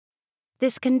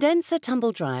This condenser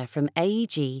tumble dryer from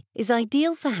AEG is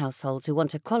ideal for households who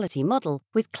want a quality model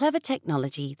with clever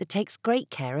technology that takes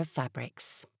great care of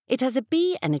fabrics. It has a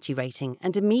B energy rating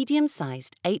and a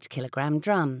medium-sized 8-kilogram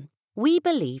drum. We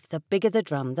believe the bigger the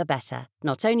drum, the better,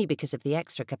 not only because of the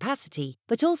extra capacity,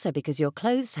 but also because your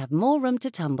clothes have more room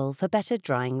to tumble for better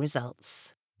drying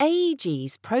results.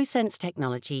 AEG's ProSense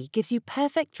technology gives you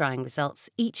perfect drying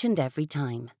results each and every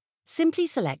time. Simply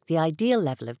select the ideal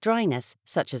level of dryness,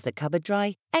 such as the cupboard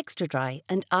dry, extra dry,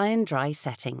 and iron dry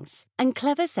settings. And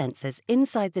clever sensors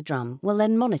inside the drum will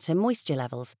then monitor moisture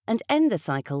levels and end the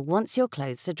cycle once your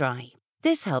clothes are dry.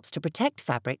 This helps to protect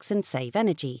fabrics and save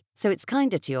energy, so it's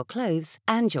kinder to your clothes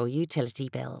and your utility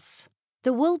bills.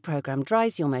 The wool program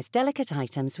dries your most delicate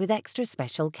items with extra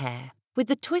special care. With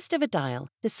the twist of a dial,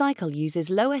 the cycle uses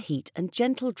lower heat and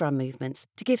gentle drum movements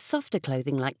to give softer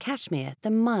clothing like cashmere the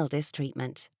mildest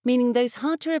treatment, meaning those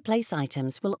hard-to-replace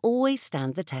items will always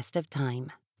stand the test of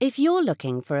time. If you're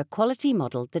looking for a quality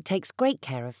model that takes great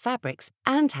care of fabrics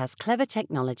and has clever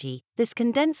technology, this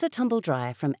condenser tumble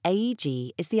dryer from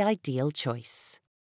AEG is the ideal choice.